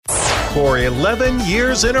for 11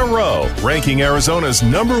 years in a row, ranking Arizona's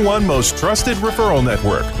 #1 most trusted referral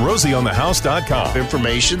network, RosieOnTheHouse.com.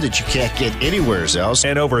 Information that you can't get anywhere else.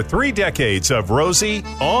 And over 3 decades of Rosie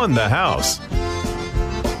on the House.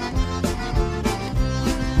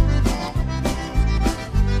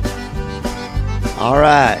 All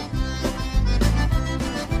right.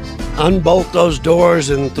 Unbolt those doors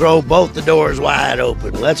and throw both the doors wide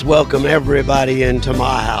open. Let's welcome everybody into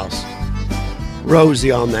my house. Rosie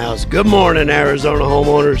on the House. Good morning, Arizona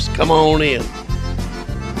homeowners. Come on in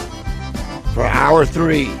for hour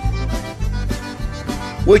 3,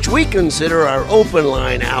 which we consider our open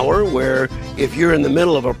line hour, where if you're in the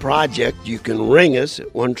middle of a project, you can ring us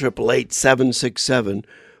at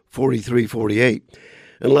 1-888-767-4348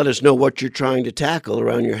 and let us know what you're trying to tackle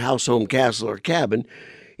around your house, home, castle, or cabin.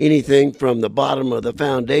 Anything from the bottom of the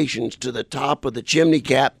foundations to the top of the chimney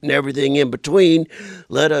cap and everything in between.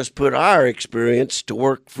 Let us put our experience to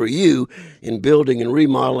work for you in building and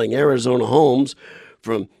remodeling Arizona homes,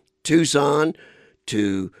 from Tucson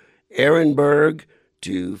to Ehrenberg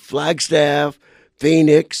to Flagstaff,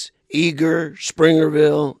 Phoenix, Eager,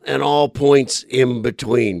 Springerville, and all points in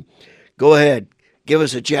between. Go ahead, give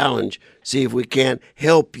us a challenge. See if we can't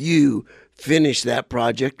help you finish that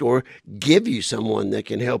project, or give you someone that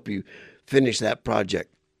can help you finish that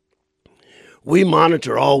project. We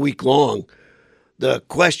monitor all week long the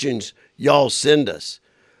questions y'all send us.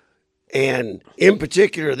 And in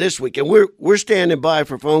particular this week, and we're standing by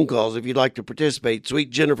for phone calls if you'd like to participate. Sweet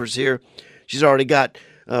Jennifer's here. She's already got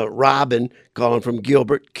Robin calling from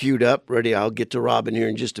Gilbert queued up, ready. I'll get to Robin here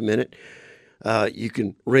in just a minute. You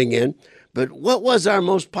can ring in. But what was our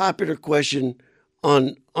most popular question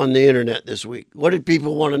on the internet this week? What did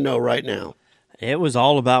people want to know right now? It was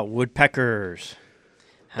all about woodpeckers.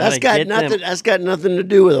 That's got nothing to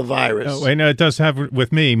do with a virus. Oh, wait, no, it does have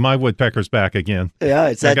with me. My woodpecker's back again. Yeah,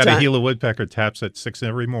 it's that I got time. a Gila woodpecker taps at 6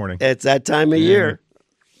 every morning. It's that time of year.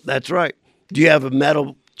 That's right. Do you have a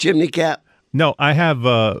metal chimney cap? No, I have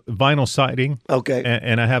vinyl siding. Okay.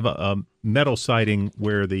 And I have a metal siding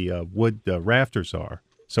where the wood rafters are.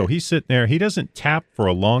 So he's sitting there. He doesn't tap for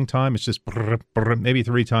a long time. It's just brr, brr, maybe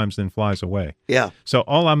 3 times, then flies away. Yeah. So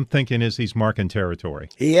all I'm thinking is he's marking territory.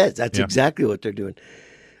 He is. That's exactly what they're doing.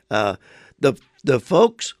 The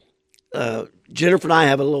folks, Jennifer and I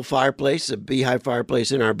have a little fireplace, a beehive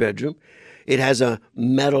fireplace in our bedroom. It has a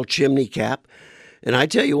metal chimney cap. And I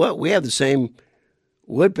tell you what, we have the same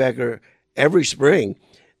woodpecker every spring.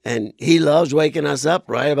 And he loves waking us up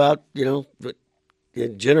right about,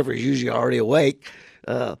 Jennifer's usually already awake.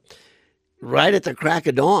 Right at the crack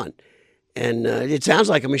of dawn. And it sounds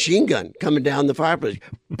like a machine gun coming down the fireplace.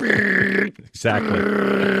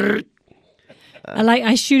 Exactly.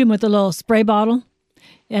 I shoot him with a little spray bottle,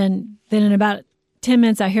 and then in about 10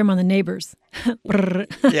 minutes I hear him on the neighbors.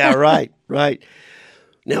 Yeah, right.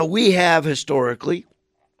 Now, we have historically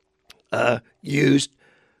used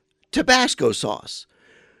Tabasco sauce.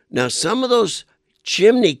 Now, some of those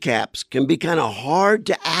chimney caps can be kind of hard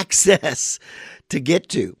to access to get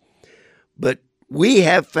to. But we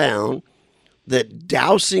have found that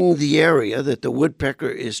dousing the area that the woodpecker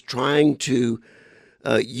is trying to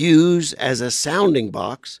use as a sounding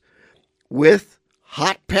box with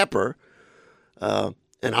hot pepper, and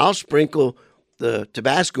I'll sprinkle the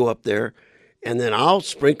Tabasco up there, and then I'll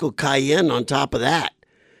sprinkle cayenne on top of that.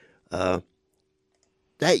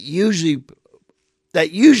 That usually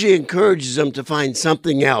encourages them to find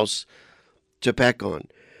something else to peck on.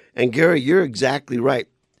 And Gary, you're exactly right.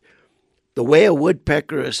 The way a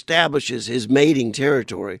woodpecker establishes his mating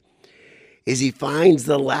territory is he finds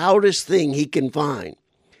the loudest thing he can find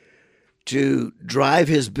to drive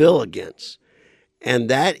his bill against. And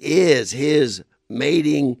that is his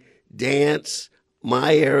mating dance,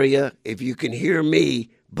 my area. If you can hear me,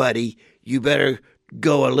 buddy, you better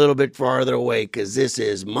go a little bit farther away, because this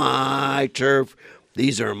is my turf.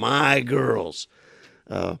 These are my girls.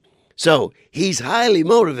 So he's highly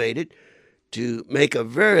motivated to make a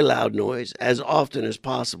very loud noise as often as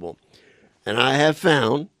possible. And I have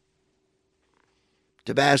found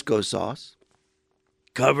Tabasco sauce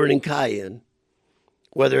covered in cayenne,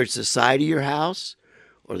 whether it's the side of your house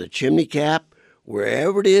or the chimney cap,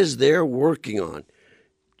 wherever it is they're working on,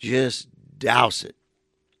 just douse it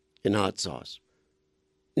in hot sauce.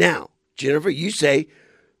 Now, Jennifer, you say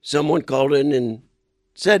someone called in and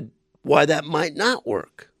said why that might not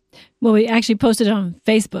work. Well, we actually posted it on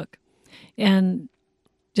Facebook, and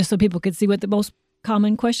just so people could see what the most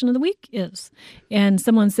common question of the week is. And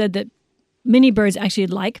someone said that many birds actually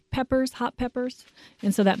like peppers, hot peppers,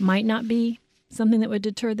 and so that might not be something that would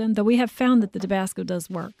deter them, though we have found that the Tabasco does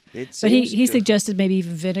work. But he suggested maybe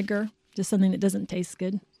even vinegar, just something that doesn't taste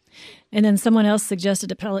good. And then someone else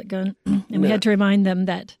suggested a pellet gun, and we had to remind them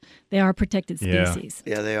that they are protected species.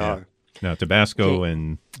 Yeah, they are. Now, Tabasco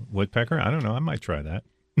and woodpecker, I don't know. I might try that.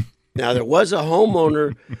 Now, there was a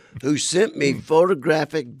homeowner who sent me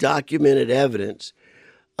photographic documented evidence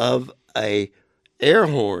of a air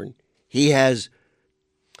horn he has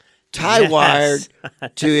tie-wired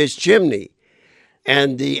to his chimney,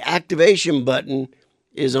 and the activation button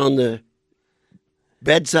is on the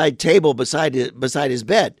bedside table beside his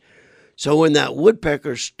bed. So when that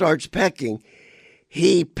woodpecker starts pecking,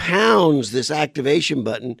 he pounds this activation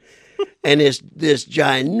button, and it's this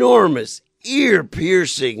ginormous,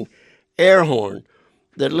 ear-piercing air horn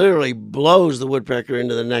that literally blows the woodpecker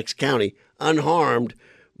into the next county, unharmed,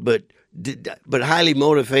 but highly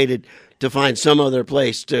motivated to find some other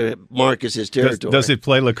place to mark as his territory. Does it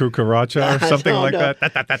play La Cucaracha or something like that?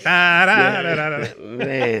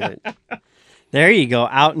 Man. There you go.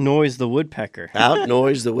 Out-noise the woodpecker.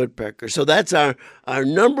 Out-noise the woodpecker. So that's our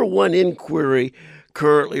number one inquiry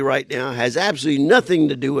currently right now. Has absolutely nothing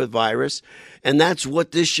to do with virus, and that's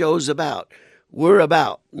what this show's about. We're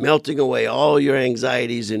about melting away all your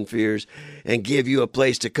anxieties and fears and give you a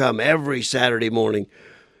place to come every Saturday morning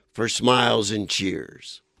for smiles and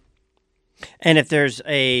cheers. And if there's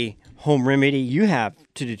a home remedy you have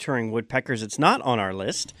to deterring woodpeckers that's not on our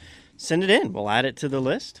list, send it in. We'll add it to the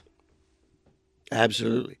list.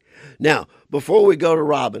 Absolutely. Now, before we go to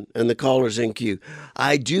Robin and the callers in queue,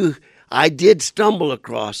 I did stumble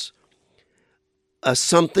across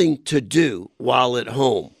something to do while at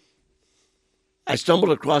home. I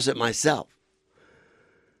stumbled across it myself.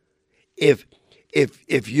 If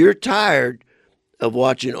you're tired of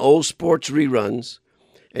watching old sports reruns,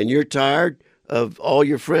 and you're tired of all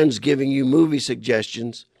your friends giving you movie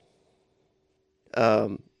suggestions,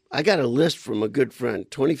 I got a list from a good friend,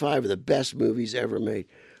 25 of the best movies ever made.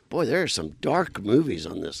 Boy, there are some dark movies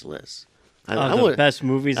on this list. I want best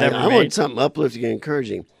movies ever made. I want something uplifting and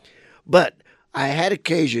encouraging. But I had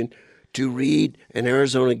occasion to read an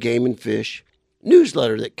Arizona Game and Fish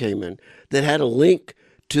newsletter that came in that had a link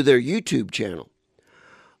to their YouTube channel.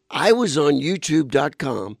 I was on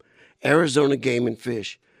youtube.com, Arizona Game and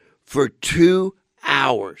Fish, for 2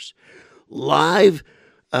 hours. Live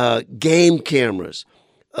game cameras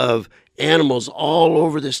of animals all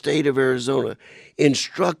over the state of Arizona,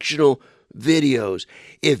 instructional videos.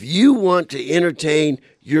 If you want to entertain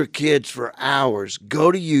your kids for hours, go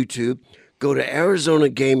to YouTube, go to Arizona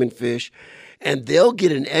Game and Fish, and they'll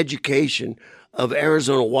get an education of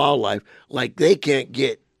Arizona wildlife like they can't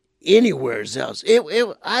get anywhere else.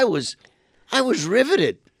 I was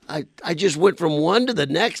riveted. I just went from one to the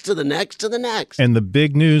next to the next to the next. And the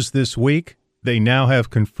big news this week, they now have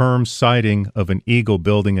confirmed sighting of an eagle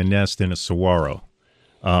building a nest in a saguaro.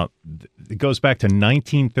 It goes back to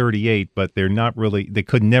 1938, but they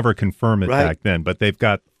could never confirm it back then, but they've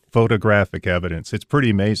got photographic evidence. It's pretty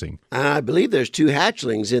amazing. I believe there's 2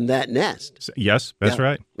 hatchlings in that nest. Yes, that's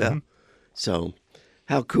right. Yeah. Mm-hmm. So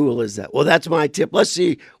how cool is that? Well, that's my tip. Let's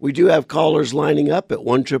see. We do have callers lining up at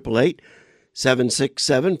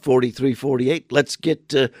 1-888-767-4348. Let's get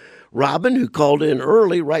to Robin, who called in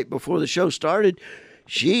early right before the show started.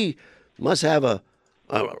 She must have a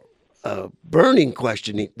burning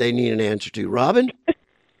question they need an answer to. Robin?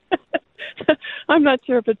 I'm not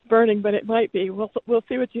sure if it's burning, but it might be. We'll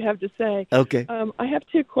see what you have to say. Okay. I have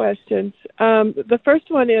 2 questions. The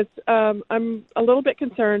first one is I'm a little bit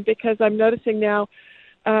concerned because I'm noticing now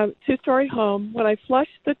 2-story home. When I flush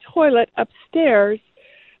the toilet upstairs,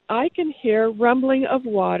 I can hear rumbling of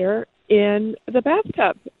water in the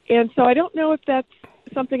bathtub. And so I don't know if that's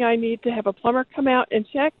something I need to have a plumber come out and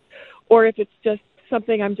check, or if it's just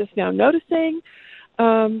something I'm just now noticing.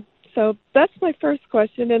 So that's my first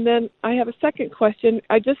question. And then I have a second question.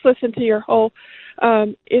 I just listened to your whole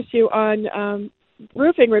issue on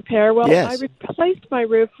roofing repair. Well, yes. I replaced my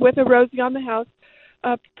roof with a Rosie on the House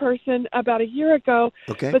person about a year ago.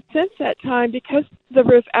 Okay. But since that time, because the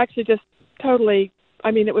roof actually just totally,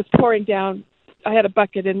 it was pouring down. I had a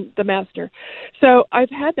bucket in the master. So I've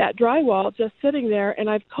had that drywall just sitting there, and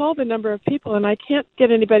I've called a number of people, and I can't get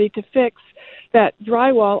anybody to fix that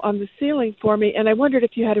drywall on the ceiling for me, and I wondered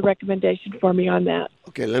if you had a recommendation for me on that.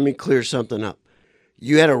 Okay, let me clear something up.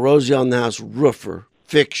 You had a Rosie on the House roofer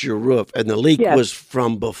fix your roof, and the leak was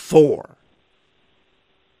from before.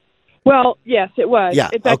 Well, yes, it was. Yeah,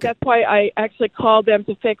 in fact, that's why I actually called them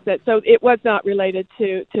to fix it. So it was not related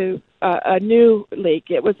to a new leak.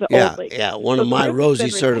 It was the old leak. Yeah, one of my Rosie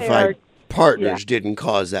certified partners didn't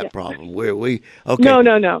cause that problem. Okay. No,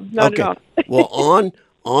 not at all. Well,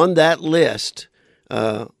 on that list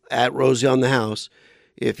at Rosie on the House,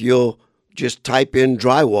 if you'll just type in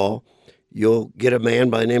drywall, you'll get a man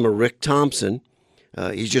by the name of Rick Thompson.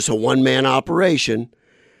 He's just a one-man operation.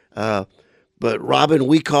 But Robin,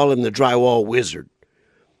 we call him the drywall wizard.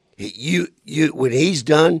 When he's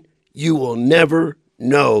done, you will never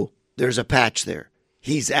know there's a patch there.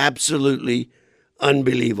 He's absolutely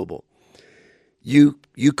unbelievable. You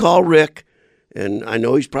call Rick, and I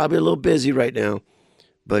know he's probably a little busy right now,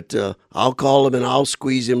 but I'll call him and I'll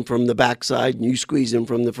squeeze him from the backside and you squeeze him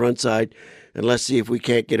from the front side, and let's see if we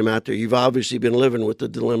can't get him out there. You've obviously been living with the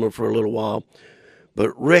dilemma for a little while, but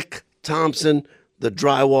Rick Thompson, the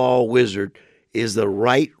drywall wizard, is the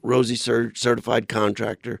right Rosie certified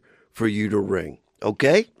contractor for you to ring.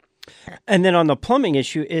 Okay? And then on the plumbing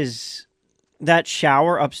issue, is that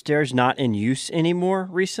shower upstairs not in use anymore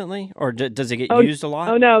recently? Or does it get used a lot?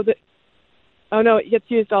 Oh, no. It gets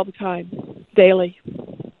used all the time, daily.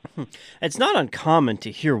 It's not uncommon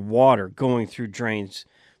to hear water going through drains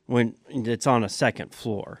when it's on a second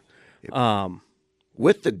floor.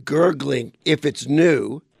 With the gurgling, if it's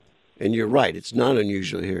new, and you're right, it's not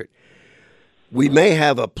unusual to hear it, we may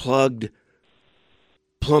have a plugged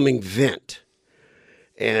plumbing vent.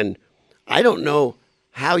 And I don't know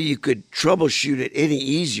how you could troubleshoot it any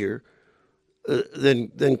easier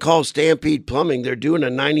than call Stampede Plumbing. They're doing a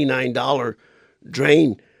 $99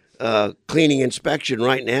 drain cleaning inspection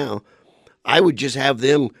right now. I would just have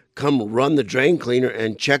them come run the drain cleaner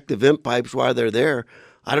and check the vent pipes while they're there.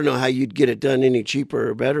 I don't know how you'd get it done any cheaper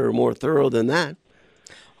or better or more thorough than that.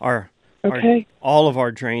 All of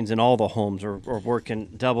our drains in all the homes are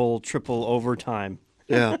working double, triple overtime.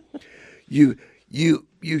 Yeah. You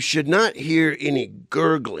should not hear any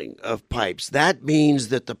gurgling of pipes. That means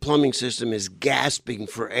that the plumbing system is gasping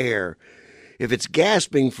for air. If it's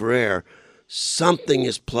gasping for air, something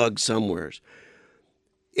is plugged somewhere.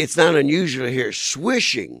 It's not unusual to hear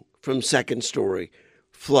swishing from second story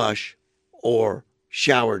flush or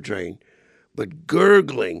shower drain, but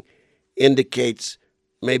gurgling indicates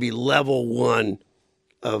maybe level one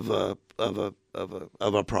of a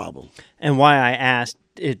problem. And why I asked,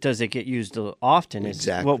 does it get used often? Is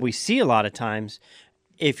exactly what we see a lot of times.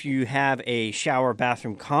 If you have a shower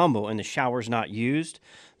bathroom combo and the shower's not used,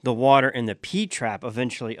 the water in the P-trap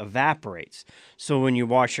eventually evaporates. So when you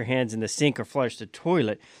wash your hands in the sink or flush the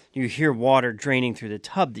toilet, you hear water draining through the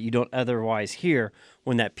tub that you don't otherwise hear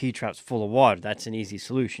when that P-trap's full of water. That's an easy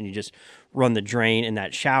solution. You just run the drain in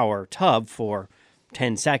that shower tub for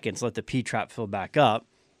 10 seconds, let the P-trap fill back up,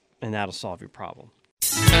 and that'll solve your problem.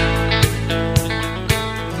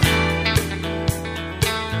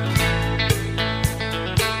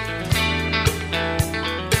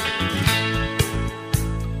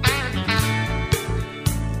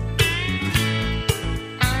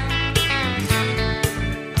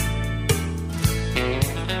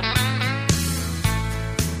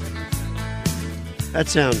 That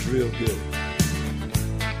sounds real good.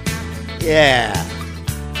 Yeah.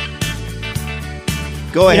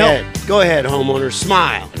 Go ahead. Go ahead, homeowner.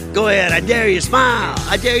 Smile. Go ahead. I dare you. Smile.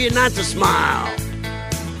 I dare you not to smile.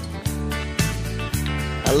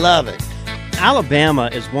 I love it. Alabama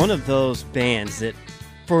is one of those bands that,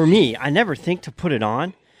 for me, I never think to put it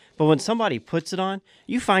on. But when somebody puts it on,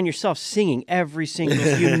 you find yourself singing every single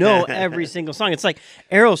song. It's like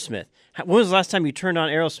Aerosmith. When was the last time you turned on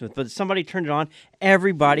Aerosmith? But somebody turned it on,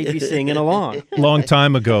 everybody'd be singing along. Long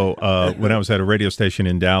time ago, when I was at a radio station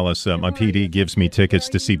in Dallas, my PD gives me tickets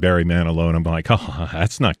to see Barry Manilow, and I'm like, oh,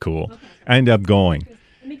 that's not cool. I end up going.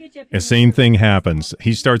 The same thing happens.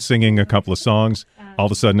 He starts singing a couple of songs. All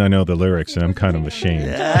of a sudden, I know the lyrics, and I'm kind of ashamed.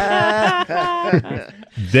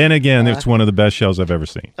 Then again, it's one of the best shows I've ever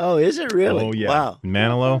seen. Oh, is it really? Oh, yeah. Wow.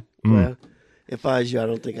 Manilow? Well, if I was you, I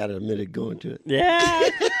don't think I'd have admitted going to it. Yeah.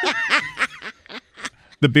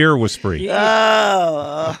 The beer was free. You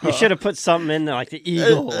should have put something in there, like the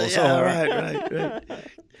Eagles. Yeah, right.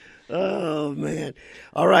 Oh, man.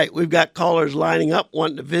 All right, we've got callers lining up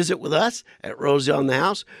wanting to visit with us at Rosie on the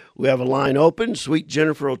House. We have a line open. Sweet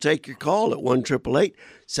Jennifer will take your call at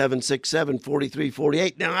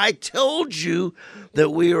 1-888-767-4348. Now, I told you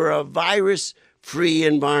that we are a virus-free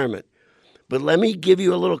environment, but let me give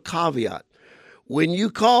you a little caveat. When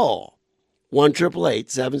you call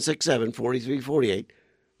 1-888-767-4348,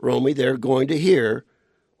 Romy, they're going to hear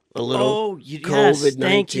a little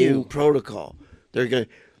COVID-19 protocol. They're going.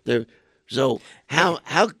 So how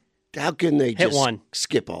can they just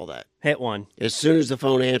skip all that? Hit one. As soon as the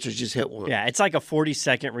phone answers, just hit one. Yeah, it's like a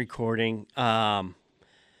 40-second recording.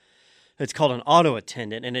 It's called an auto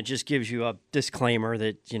attendant, and it just gives you a disclaimer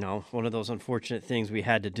that, one of those unfortunate things we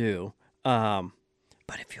had to do.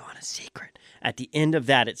 But if you want a secret, at the end of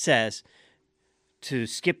that, it says to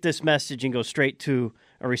skip this message and go straight to,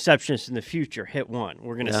 a receptionist in the future, hit 1.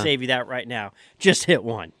 We're going to save you that right now. Just hit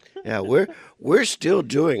 1. Yeah, we're still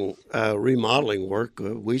doing remodeling work.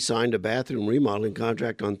 We signed a bathroom remodeling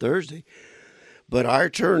contract on Thursday. But our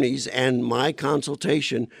attorneys and my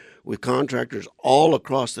consultation with contractors all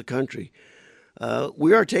across the country,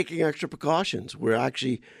 we are taking extra precautions. We're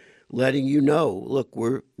actually letting you know, look,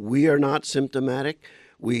 we are not symptomatic.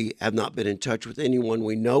 We have not been in touch with anyone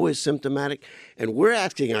we know is symptomatic. And we're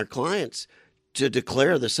asking our clients to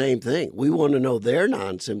declare the same thing. We want to know they're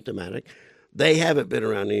non-symptomatic. They haven't been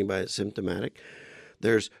around anybody that's symptomatic.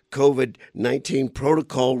 There's COVID-19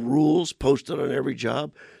 protocol rules posted on every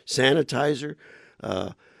job, sanitizer,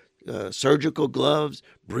 surgical gloves,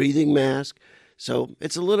 breathing mask. So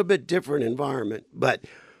it's a little bit different environment. But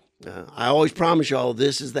I always promise y'all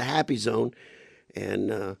this is the happy zone.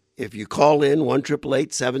 And if you call in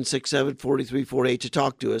 1-888-767-4348 to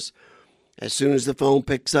talk to us, as soon as the phone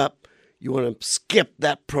picks up, you want to skip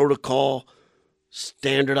that protocol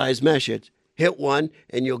standardized message, hit 1,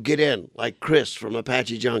 and you'll get in, like Chris from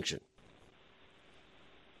Apache Junction.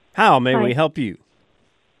 How may we help you?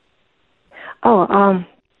 I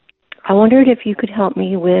wondered if you could help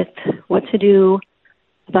me with what to do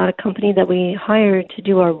about a company that we hired to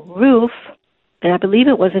do our roof, and I believe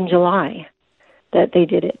it was in July that they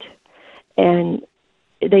did it. And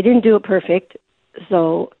they didn't do it perfect,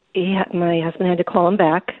 so my husband had to call him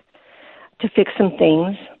back to fix some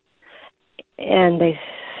things, and they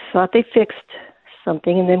thought they fixed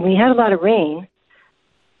something, and then we had a lot of rain,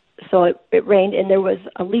 so it rained, and there was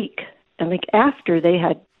a leak after they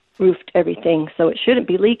had roofed everything, so it shouldn't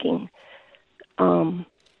be leaking. And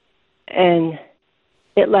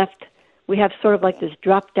it left, we have sort of like this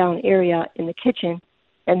drop-down area in the kitchen,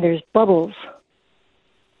 and there's bubbles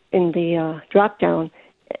in the drop-down,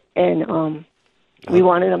 and we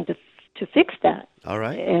wanted them to fix that. All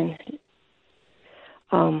right. And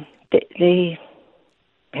they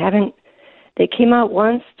haven't. They came out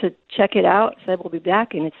once to check it out, said we'll be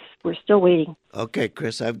back, and we're still waiting. Okay,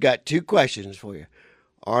 Chris, I've got 2 questions for you.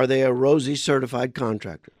 Are they a Rosie certified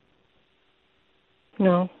contractor?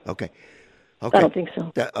 No. Okay. I don't think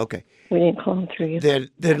so. Okay. We didn't call them through you.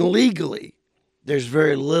 Then legally, there's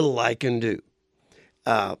very little I can do.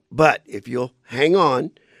 But if you'll hang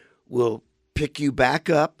on, we'll pick you back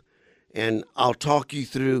up, and I'll talk you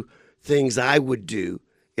through things I would do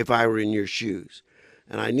if I were in your shoes.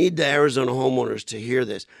 And I need the Arizona homeowners to hear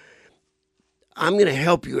this. I'm going to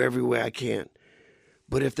help you every way I can.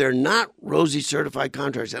 But if they're not Rosie certified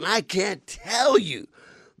contractors, and I can't tell you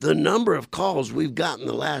the number of calls we've gotten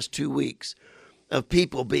the last 2 weeks of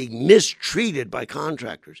people being mistreated by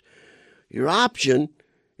contractors, your option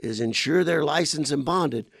is ensure they're licensed and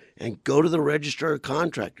bonded and go to the Register of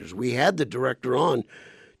Contractors. We had the director on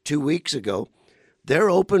 2 weeks ago. They're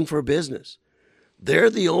open for business. They're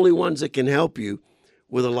the only ones that can help you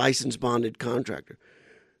with a licensed bonded contractor.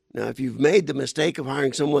 Now, if you've made the mistake of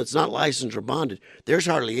hiring someone that's not licensed or bonded, there's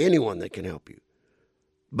hardly anyone that can help you.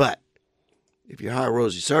 But if you hire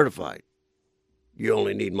Rosie certified, you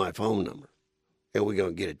only need my phone number, and we're going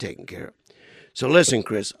to get it taken care of. So listen,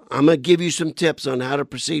 Chris, I'm going to give you some tips on how to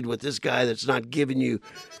proceed with this guy that's not giving you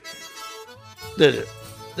the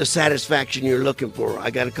satisfaction you're looking for. I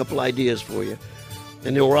got a couple ideas for you.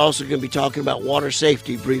 And then we're also going to be talking about water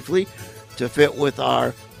safety briefly to fit with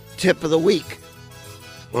our tip of the week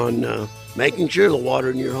on making sure the water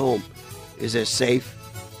in your home is as safe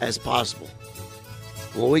as possible.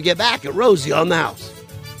 When we get back at Rosie on the House.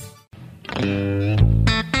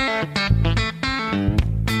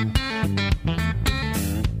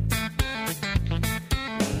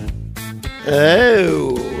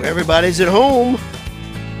 Oh, everybody's at home.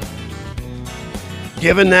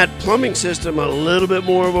 Giving that plumbing system a little bit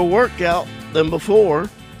more of a workout than before.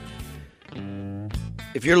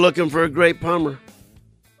 If you're looking for a great plumber,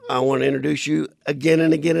 I want to introduce you again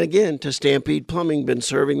and again and again to Stampede Plumbing. Been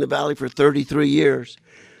serving the Valley for 33 years.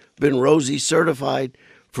 Been Rosie certified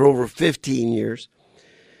for over 15 years.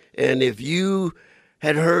 And if you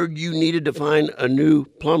had heard you needed to find a new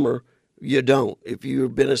plumber, you don't. If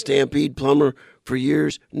you've been a Stampede plumber for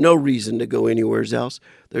years, no reason to go anywhere else.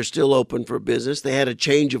 They're still open for business. They had a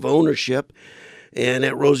change of ownership. And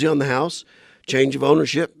at Rosie on the House, change of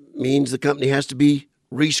ownership means the company has to be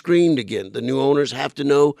rescreened again. The new owners have to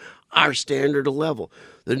know our standard of level.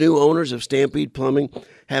 The new owners of Stampede Plumbing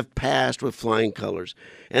have passed with flying colors,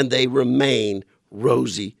 and they remain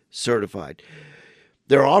Rosie certified.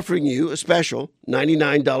 They're offering you a special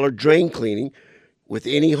 $99 drain cleaning with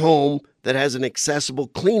any home that has an accessible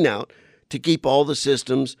clean out to keep all the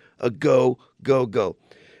systems a go, go, go.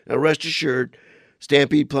 Now, rest assured,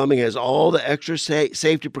 Stampede Plumbing has all the extra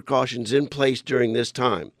safety precautions in place during this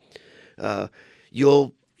time.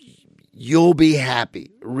 You'll be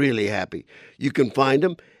happy, really happy. You can find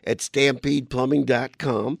them at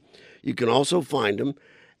stampedeplumbing.com. You can also find them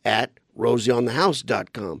at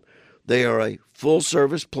rosieonthehouse.com. They are a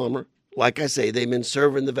full-service plumber. Like I say, they've been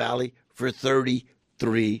serving the Valley for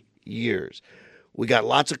 33 years. We got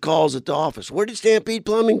lots of calls at the office. Where did Stampede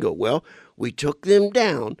Plumbing go? Well, we took them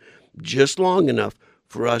down just long enough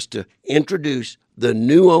for us to introduce the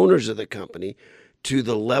new owners of the company to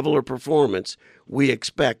the level of performance we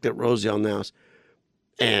expect at Rosie on the House.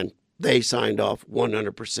 And they signed off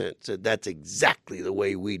 100%. Said that's exactly the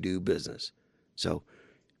way we do business. So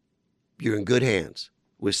you're in good hands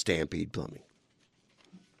with Stampede Plumbing.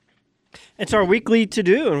 It's our weekly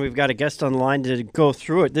to-do, and we've got a guest on the line to go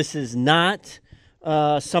through it. This is not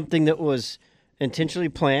something that was intentionally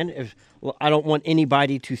planned. I don't want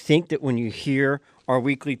anybody to think that when you hear our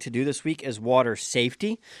weekly to-do this week as water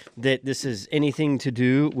safety, that this is anything to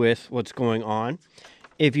do with what's going on.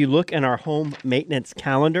 If you look in our home maintenance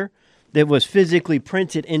calendar that was physically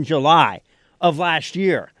printed in July of last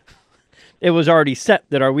year, it was already set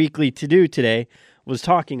that our weekly to-do today was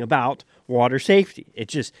talking about water safety. It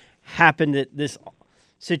just happened that this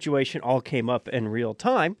situation all came up in real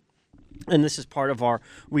time. And this is part of our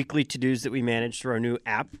weekly to-dos that we manage through our new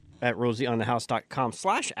app at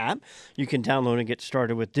rosieonthehouse.com/app. You can download and get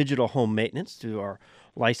started with digital home maintenance through our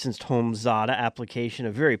licensed Home Zada application,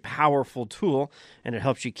 a very powerful tool, and it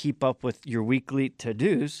helps you keep up with your weekly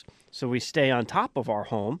to-dos so we stay on top of our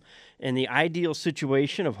home. And the ideal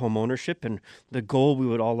situation of home ownership and the goal we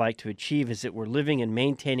would all like to achieve is that we're living and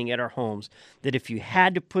maintaining at our homes, that if you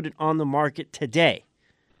had to put it on the market today,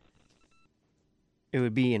 it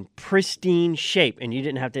would be in pristine shape and you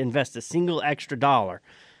didn't have to invest a single extra dollar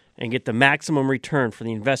and get the maximum return for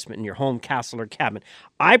the investment in your home, castle, or cabin.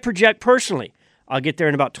 I project personally, I'll get there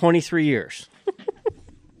in about 23 years.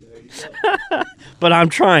 But I'm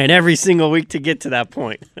trying every single week to get to that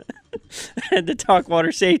point. And to talk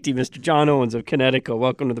water safety, Mr. John Owens of Connecticut,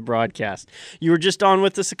 welcome to the broadcast. You were just on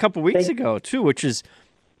with us a couple weeks ago, too, which is,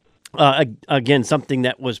 again, something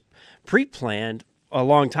that was pre-planned a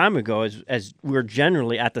long time ago, as we're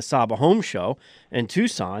generally at the Saba Home Show in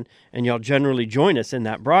Tucson, and y'all generally join us in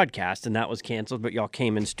that broadcast, and that was canceled, but y'all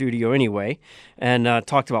came in studio anyway and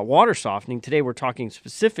talked about water softening. Today we're talking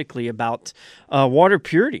specifically about water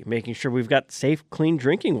purity, making sure we've got safe, clean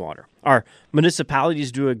drinking water. Our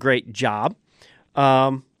municipalities do a great job,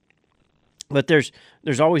 but there's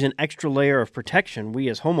always an extra layer of protection we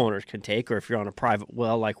as homeowners can take, or if you're on a private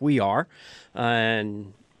well like we are,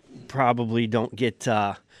 and probably don't get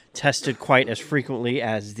tested quite as frequently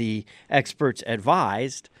as the experts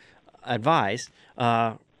advise.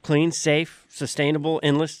 Clean, safe, sustainable,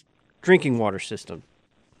 endless drinking water system.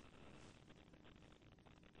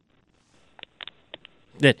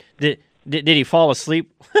 Did he fall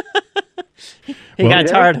asleep? He got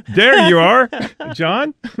tired. There you are,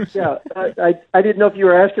 John. Yeah, I didn't know if you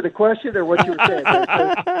were asking a question or what you were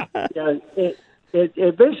saying.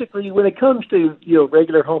 It basically, when it comes to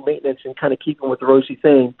regular home maintenance and kind of keeping with the Rosie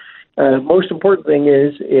thing, most important thing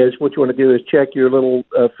is what you want to do is check your little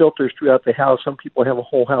filters throughout the house. Some people have a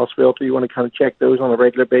whole house filter. You want to kind of check those on a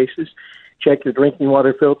regular basis. Check your drinking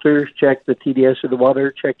water filters. Check the TDS of the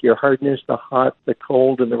water. Check your hardness, the hot, the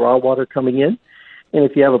cold, and the raw water coming in. And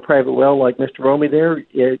if you have a private well like Mr. Romy there,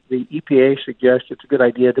 the EPA suggests it's a good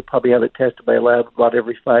idea to probably have it tested by a lab about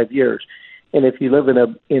every 5 years. And if you live in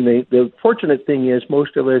the fortunate thing is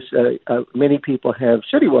most of us, many people have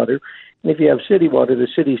city water. And if you have city water, the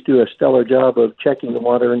cities do a stellar job of checking the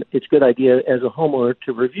water. And it's a good idea as a homeowner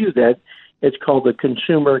to review that. It's called the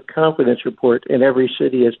Consumer Confidence Report, and every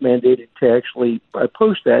city is mandated to actually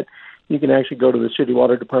post that. You can actually go to the city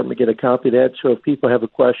water department, get a copy of that. So if people have a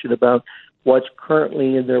question about what's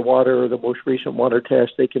currently in their water or the most recent water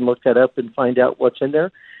test, they can look that up and find out what's in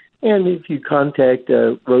there. And if you contact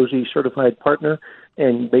a Rosie certified partner,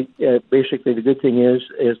 and basically the good thing is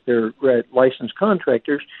they're licensed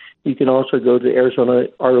contractors, you can also go to Arizona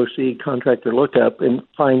ROC contractor lookup and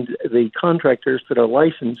find the contractors that are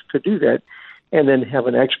licensed to do that, and then have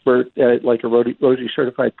an expert like a Rosie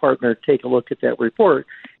certified partner take a look at that report.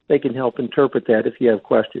 They can help interpret that if you have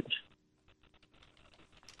questions.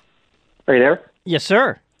 Are you there? Yes,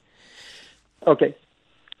 sir. Okay.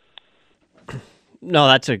 No,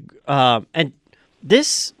 that's and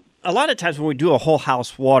this, a lot of times when we do a whole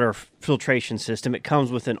house water filtration system, it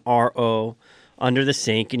comes with an RO under the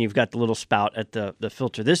sink, and you've got the little spout at the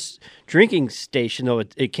filter. This drinking station, though,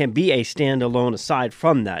 it can be a standalone aside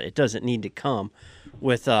from that. It doesn't need to come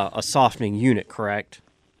with a softening unit, correct?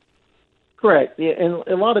 Correct. Yeah, and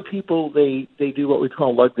a lot of people, they do what we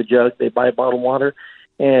call lug the jug. They buy bottled water,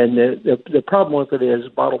 and the problem with it is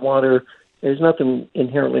bottled water, there's nothing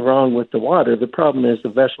inherently wrong with the water. The problem is the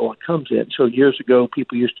vessel it comes in. So years ago,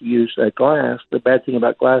 people used to use glass. The bad thing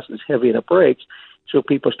about glass is heavy and it breaks. So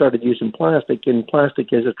people started using plastic, and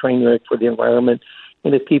plastic is a train wreck for the environment.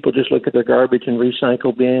 And if people just look at their garbage and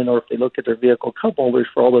recycle bin, or if they look at their vehicle cup holders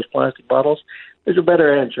for all those plastic bottles, there's a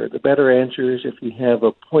better answer. The better answer is if you have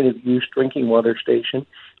a point-of-use drinking water station,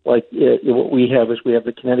 like what we have is we have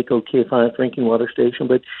the Connecticut K5 drinking water station,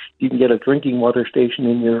 but you can get a drinking water station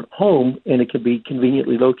in your home, and it can be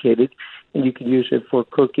conveniently located, and you can use it for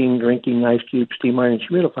cooking, drinking, ice cubes, steam irons,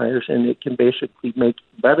 humidifiers, and it can basically make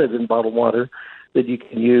better than bottled water that you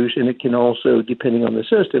can use, and it can also, depending on the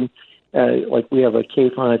system, like we have a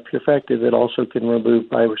K5 Purefactor that also can remove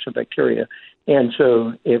virus and bacteria. And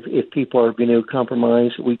so if people are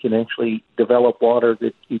immunocompromised, we can actually develop water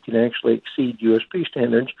that you can actually exceed USP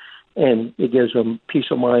standards, and it gives them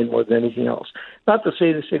peace of mind more than anything else. Not to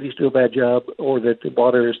say the cities do a bad job or that the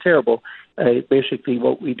water is terrible. Basically,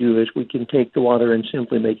 what we do is we can take the water and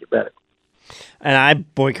simply make it better. And I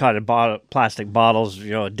boycotted plastic bottles,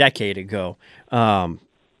 a decade ago. And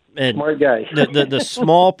smart guy. the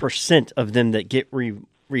small percent of them that get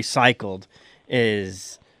recycled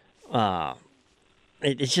is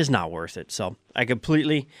it's just not worth it. So I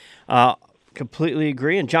completely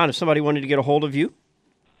agree. And John, if somebody wanted to get a hold of you,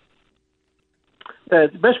 the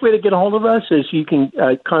best way to get a hold of us is you can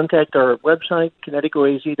contact our website,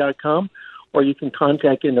 connecticuraz.com, or you can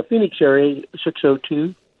contact in the Phoenix area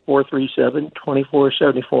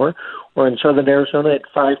 602-437-2474, or in Southern Arizona at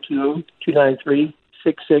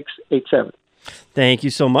 520-293-6687. Thank you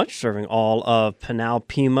so much, serving all of Pinal,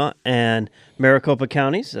 Pima, and Maricopa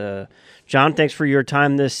counties. John, thanks for your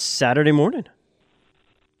time this Saturday morning.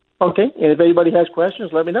 Okay, and if anybody has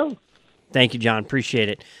questions, let me know. Thank you, John. Appreciate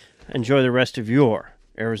it. Enjoy the rest of your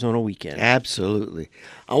Arizona weekend. Absolutely.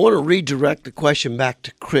 I want to redirect the question back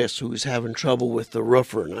to Chris, who was having trouble with the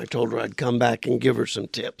roofer, and I told her I'd come back and give her some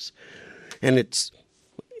tips. And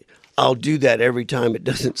I'll do that every time it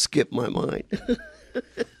doesn't skip my mind.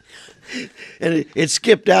 And it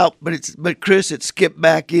skipped out, but Chris, it skipped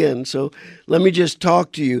back in. So let me just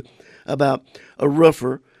talk to you about a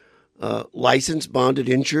roofer, licensed, bonded,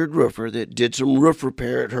 insured roofer that did some roof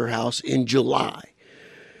repair at her house in July.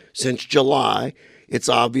 Since July, it's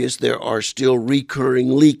obvious there are still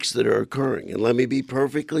recurring leaks that are occurring. And let me be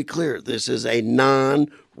perfectly clear. This is a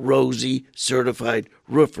non-ROSI certified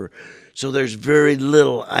roofer. So there's very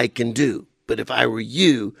little I can do. But if I were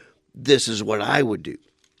you, this is what I would do.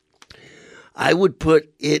 I would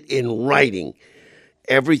put it in writing,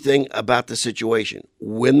 everything about the situation,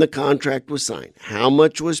 when the contract was signed, how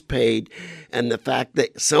much was paid, and the fact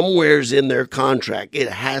that somewhere's in their contract, it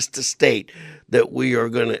has to state that we are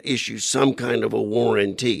going to issue some kind of a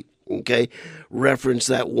warranty, okay? Reference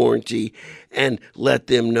that warranty and let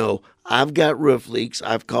them know, I've got roof leaks.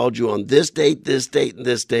 I've called you on this date, and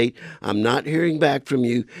this date. I'm not hearing back from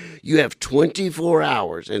you. You have 24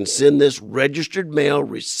 hours and send this registered mail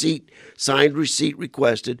receipt, signed receipt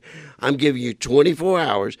requested. I'm giving you 24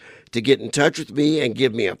 hours to get in touch with me and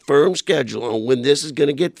give me a firm schedule on when this is going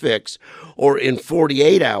to get fixed, or in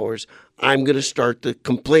 48 hours, I'm going to start the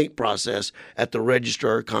complaint process at the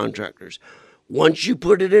Registrar of Contractors. Once you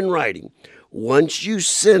put it in writing, once you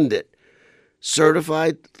send it,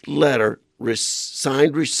 certified letter,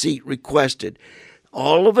 signed receipt requested,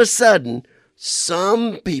 all of a sudden,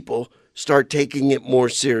 some people start taking it more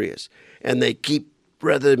serious. And they keep,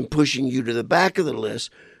 rather than pushing you to the back of the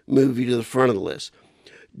list, move you to the front of the list.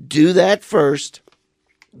 Do that first,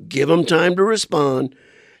 give them time to respond,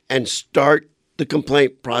 and start the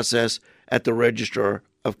complaint process at the Registrar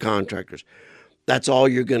of Contractors. That's all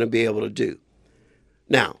you're going to be able to do.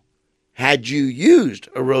 Now, had you used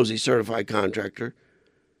a ROSI certified contractor,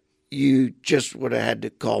 you just would have had to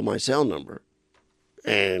call my cell number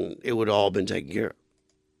and it would have all been taken care of.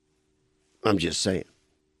 I'm just saying.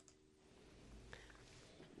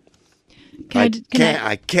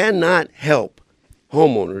 I cannot help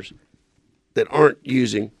homeowners that aren't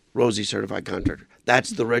using ROSI certified contractor.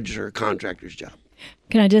 That's the Registrar of Contractors' job.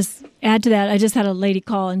 Can I just add to that? I just had a lady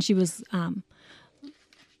call, and she was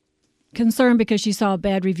concerned because she saw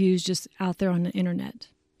bad reviews just out there on the internet.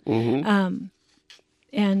 Mm-hmm.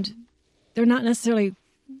 And they're not necessarily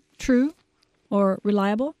true or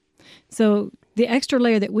reliable. So the extra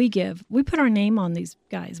layer that we give, we put our name on these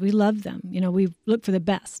guys. We love them. We look for the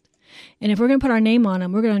best. And if we're going to put our name on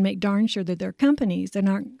them, we're going to make darn sure that they're companies that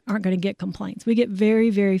aren't going to get complaints. We get very,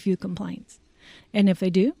 very few complaints. And if they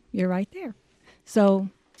do, you're right there. So,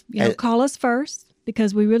 call us first.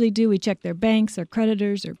 because we really do. We check their banks, their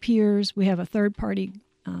creditors, their peers. We have a third-party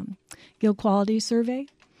guild quality survey.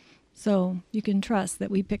 So you can trust that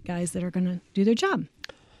we pick guys that are going to do their job.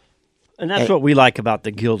 And that's what we like about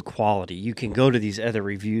the guild quality. You can go to these other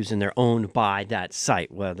reviews and they're owned by that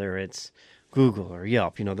site, whether it's Google or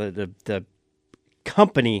Yelp. You know, the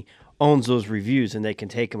company owns those reviews and they can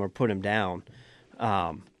take them or put them down.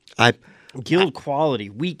 Guild quality,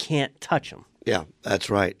 we can't touch them. Yeah, that's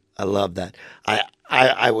right. I love that.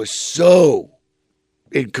 I was so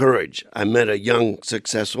encouraged. I met a young,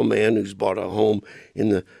 successful man who's bought a home in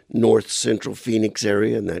the north central Phoenix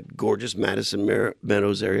area, in that gorgeous Madison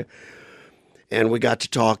Meadows area. And we got to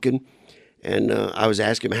talking, and I was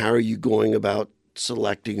asking him, how are you going about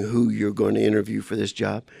selecting who you're going to interview for this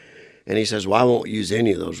job? And he says, well, I won't use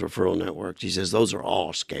any of those referral networks. He says, those are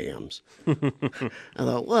all scams. I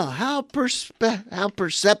thought, well, how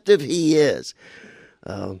perceptive he is.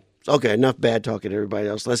 Okay, enough bad talking to everybody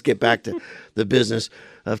else. Let's get back to the business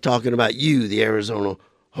of talking about you, the Arizona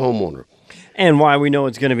homeowner. And why we know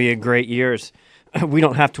it's going to be a great year is we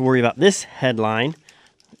don't have to worry about this headline.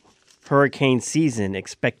 Hurricane season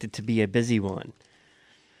expected to be a busy one.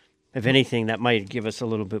 If anything, that might give us a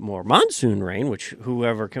little bit more monsoon rain, which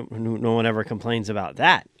no one ever complains about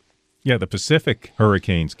that. Yeah, the Pacific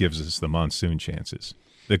hurricanes gives us the monsoon chances.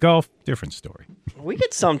 The Gulf, different story. We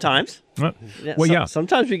get sometimes. Yeah.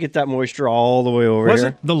 Sometimes we get that moisture all the way over here. Was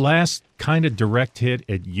it the last kind of direct hit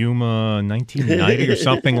at Yuma, 1990 or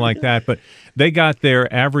something like that? But they got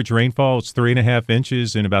their average rainfall, it's 3.5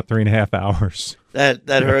 inches in about 3.5 hours. That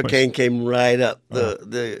hurricane came right up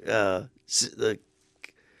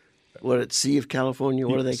Sea of California?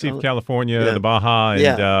 What do they call it? Sea of California, the Baja,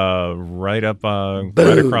 and right up,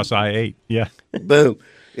 right across I-8. Yeah. Boom.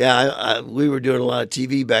 Yeah, we were doing a lot of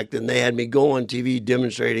TV back then. They had me go on TV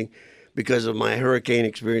demonstrating, because of my hurricane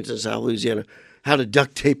experience in South Louisiana, how to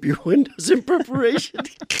duct tape your windows in preparation.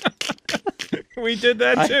 We did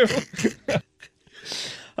that too.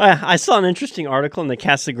 I saw an interesting article in the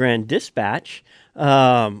Casa Grande Dispatch,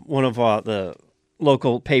 one of the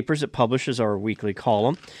local papers that publishes our weekly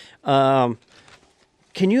column. Can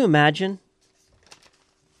you imagine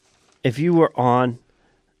if you were on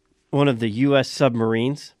one of the U.S.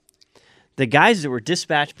 submarines? The guys that were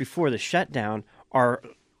dispatched before the shutdown are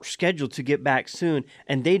scheduled to get back soon,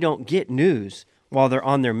 and they don't get news while they're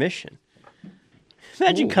on their mission.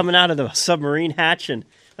 Imagine coming out of the submarine hatch and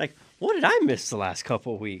like, what did I miss the last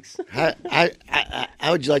couple of weeks? How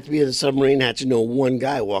would you like to be in the submarine hatch and know one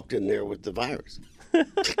guy walked in there with the virus?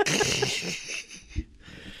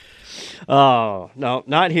 Oh, no,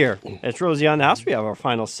 not here. It's Rosie on the House. We have our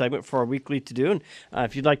final segment for our weekly to-do. And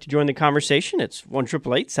if you'd like to join the conversation, it's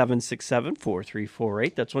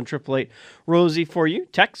 1-888-767-4348. That's 1-888-ROSIE for you.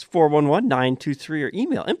 Text 411-923 or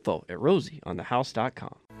email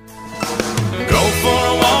info@rosieonthehouse.com. Go for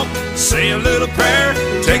a walk, say a little prayer,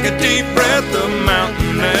 take a deep breath of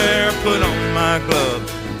mountain air, put on my glove,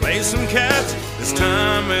 play some cats. It's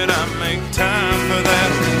time that I make time for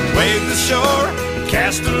that. Wave the shore,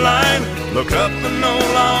 cast a line, look up an old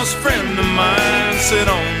lost friend of mine, sit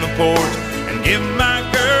on the porch and give my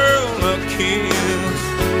girl a kiss.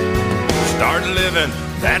 Start living,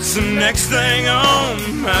 that's the next thing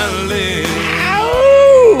on my list.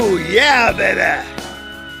 Oh, yeah, baby.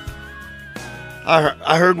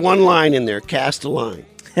 I heard one line in there, cast a line.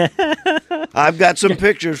 I've got some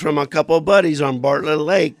pictures from a couple of buddies on Bartlett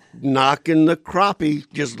Lake knocking the crappie,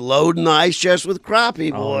 just loading the ice chest with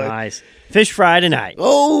crappie, boy. Oh, nice. Fish fry tonight.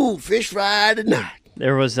 Oh, fish fry tonight.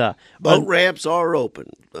 There was a boat ramps are open.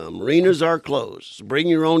 Marinas are closed. Bring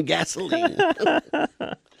your own gasoline.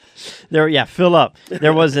 Fill up.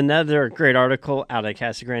 There was another great article out of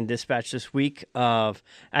Casa Grande Dispatch this week of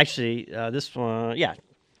this one. Yeah,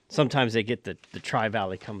 sometimes they get the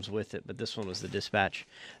Tri-Valley comes with it, but this one was the Dispatch.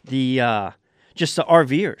 Just the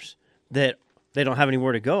RVers that they don't have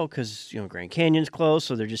anywhere to go because Grand Canyon's closed,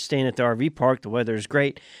 so they're just staying at the RV park. The weather's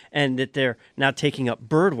great, and that they're now taking up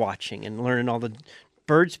bird watching and learning all the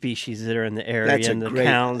bird species that are in the area.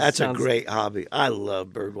 That's a great hobby. I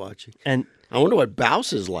love bird watching. And I wonder what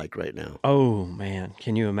Bouse is like right now. Oh man,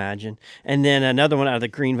 can you imagine? And then another one out of the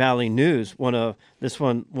Green Valley News. Woman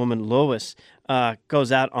Lois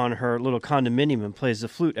goes out on her little condominium and plays the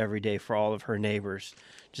flute every day for all of her neighbors.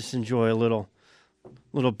 Just enjoy a little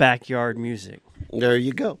backyard music. There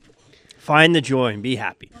you go. Find the joy and be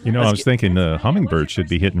happy. I was thinking the hummingbird should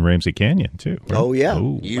be hitting Ramsey Canyon too. Right? Oh yeah,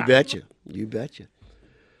 you betcha. You betcha.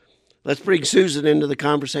 Let's bring Susan into the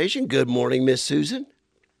conversation. Good morning, Miss Susan.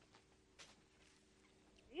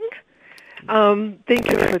 Thank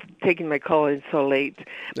you for taking my call. It's so late.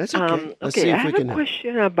 That's okay. Let's see Okay, if I we have can a help.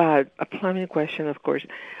 question about a plumbing question, of course.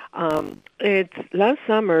 It's last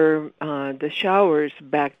summer, the showers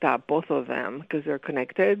backed up, both of them, because they're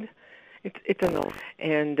connected. It's a no.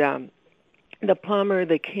 And the plumber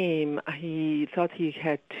that came, he thought he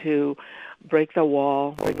had to break the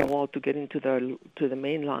wall to get into the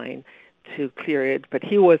main line to clear it, but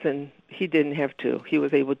he didn't have to. He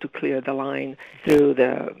was able to clear the line through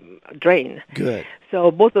the drain. Good.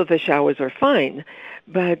 So both of the showers are fine.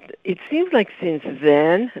 But it seems like since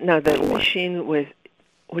then, now the machine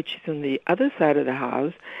which is on the other side of the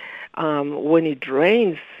house, when it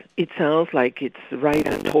drains, it sounds like it's right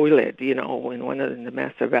on the toilet, in one of the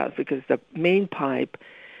master valves, because the main pipe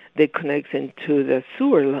that connects into the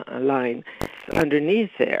sewer line is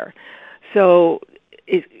underneath there. So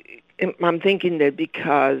I'm thinking that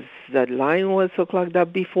because the line was so clogged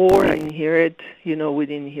up before, I didn't hear it, we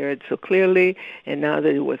didn't hear it so clearly, and now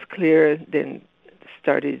that it was clear, then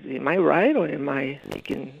started, am I right, or am I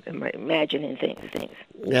imagining things?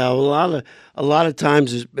 Yeah, a lot of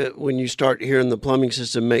times when you start hearing the plumbing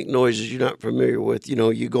system make noises you're not familiar with,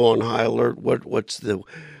 you go on high alert.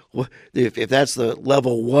 If that's the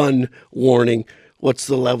level 1 warning, what's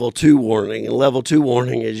the level 2 warning? And level 2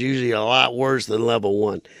 warning is usually a lot worse than level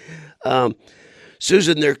 1.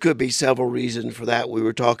 Susan, there could be several reasons for that. We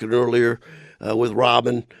were talking earlier with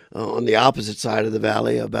Robin on the opposite side of the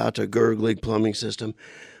valley about a gurgling plumbing system.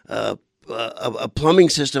 A plumbing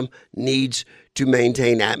system needs to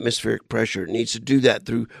maintain atmospheric pressure. It needs to do that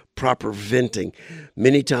through proper venting.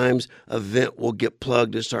 Many times a vent will get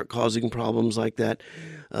plugged and start causing problems like that,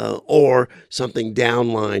 or something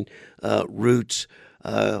downline, roots.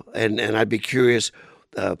 And I'd be curious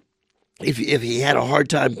if he had a hard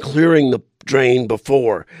time clearing the drain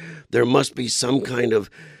before, there must be some kind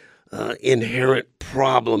of inherent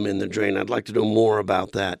problem in the drain. I'd like to know more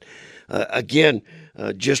about that. Again,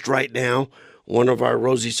 just right now, one of our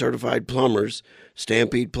Rosie certified plumbers,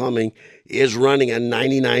 Stampede Plumbing, is running a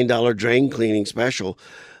 $99 drain cleaning special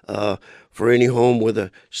for any home with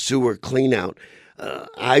a sewer clean out.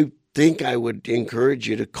 I think I would encourage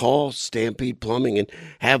you to call Stampede Plumbing and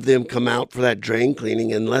have them come out for that drain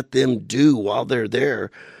cleaning and let them do, while they're there,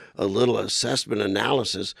 a little assessment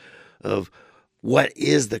analysis of what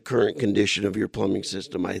is the current condition of your plumbing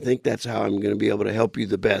system. I think that's how I'm going to be able to help you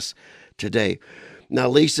the best today. Now,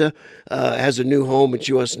 Lisa has a new home, and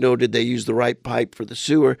she wants to know, did they use the right pipe for the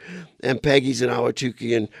sewer? And Peggy's in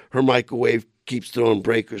Ahwatukee, and her microwave keeps throwing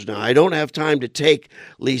breakers. Now, I don't have time to take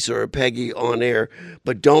Lisa or Peggy on air,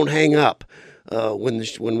 but don't hang up.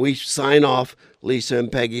 When we sign off, Lisa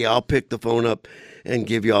and Peggy, I'll pick the phone up and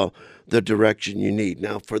give y'all the direction you need.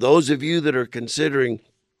 Now, for those of you that are considering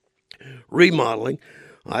remodeling,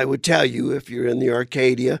 I would tell you, if you're in the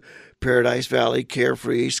Arcadia, Paradise Valley,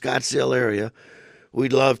 Carefree, Scottsdale area,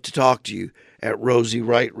 we'd love to talk to you at Rosie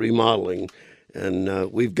Wright Remodeling.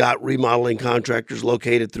 And we've got remodeling contractors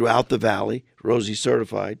located throughout the valley, Rosie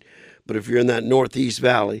certified. But if you're in that Northeast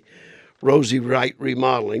Valley, Rosie Wright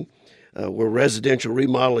Remodeling, where residential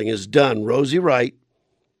remodeling is done, Rosie Wright,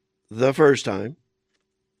 the first time,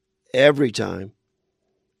 every time,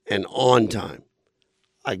 and on time.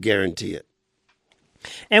 I guarantee it.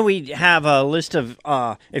 And we have a list of,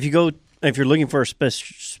 if you're looking for a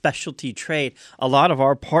specialty trade, a lot of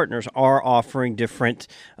our partners are offering different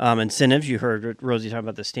incentives. You heard Rosie talk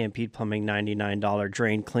about the Stampede Plumbing $99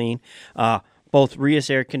 drain clean. Both Rias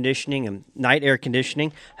Air Conditioning and Night Air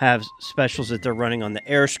Conditioning have specials that they're running on the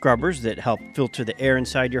air scrubbers that help filter the air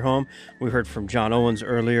inside your home. We heard from John Owens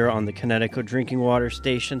earlier on the Connecticut Drinking Water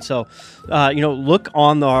Station. So, look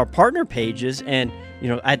on our partner pages, and,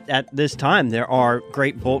 at this time, there are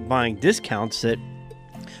great bulk buying discounts that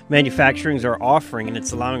manufacturers are offering, and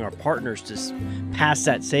it's allowing our partners to pass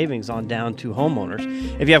that savings on down to homeowners.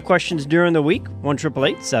 If you have questions during the week,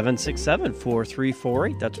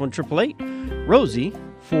 1-888-767-4348. That's 1-888-ROSIE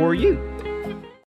for you.